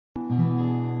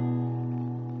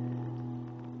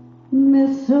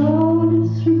Miss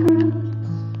Otis regrets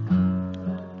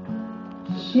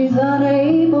she's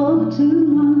unable to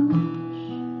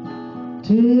lunch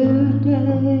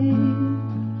today.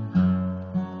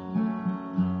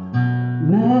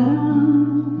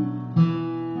 Madam,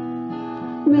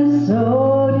 Miss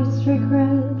Otis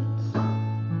regrets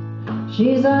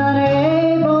she's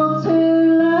unable to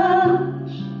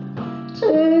lunch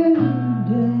today.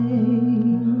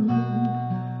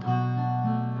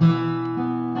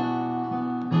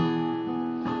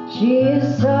 She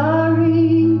is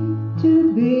sorry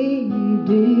to be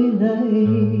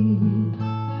delayed,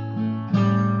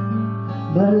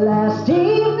 but last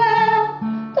evening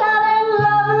down in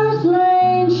Lover's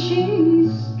Lane she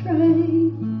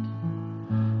strayed.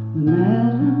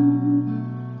 Madam,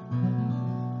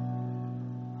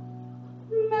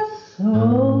 Miss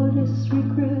Otis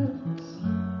regrets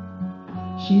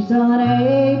she's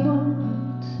unable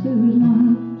to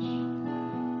lunch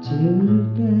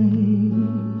today.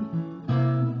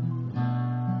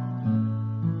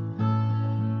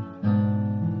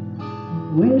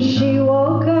 When she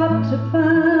woke up to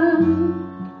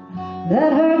find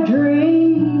that her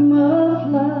dream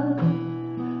of love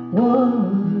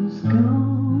was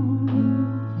gone,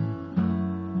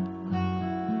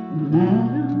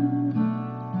 madam,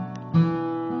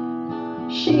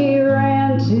 she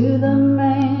ran to the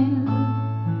man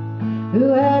who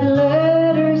had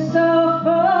led her so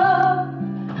far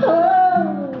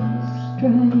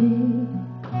astray.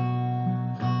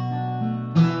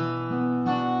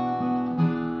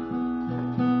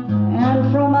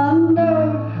 And from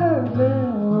under her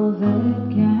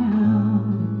velvet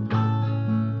gown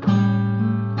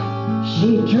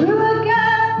she drew a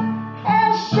gun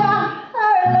and shot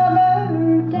her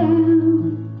lover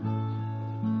down.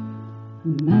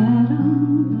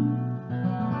 Madam,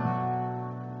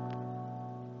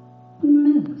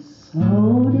 Miss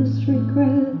Otis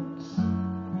regrets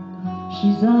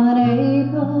she's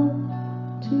unable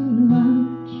to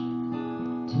lunch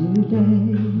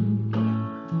today.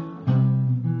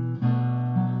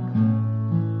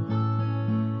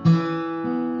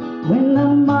 When the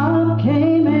mob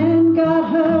came and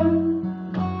got her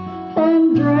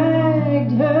and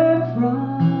dragged her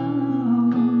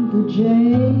from the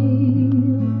jail,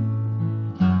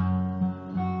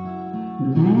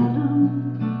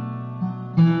 madam,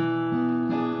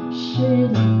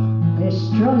 they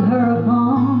strung her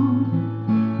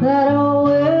upon that old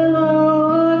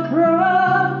willow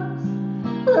across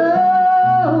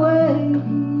the way.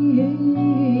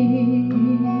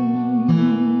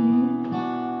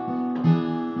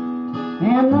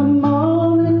 And the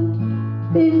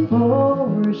moment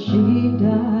before she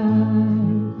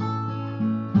died,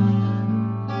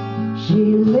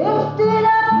 she lifted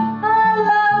up her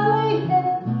lovely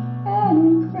head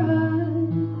and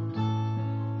cried.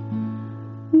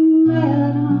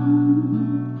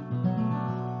 Madam,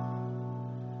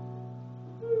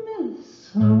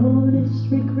 Miss Otis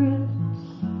regrets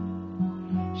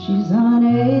she's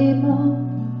unable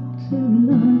to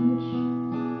lunch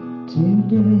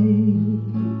today.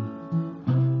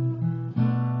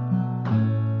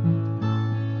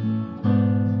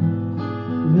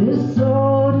 Miss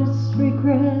Otis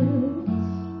regrets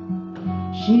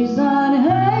she's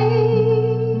unable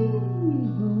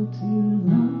to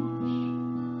lunch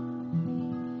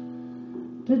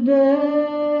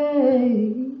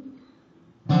today.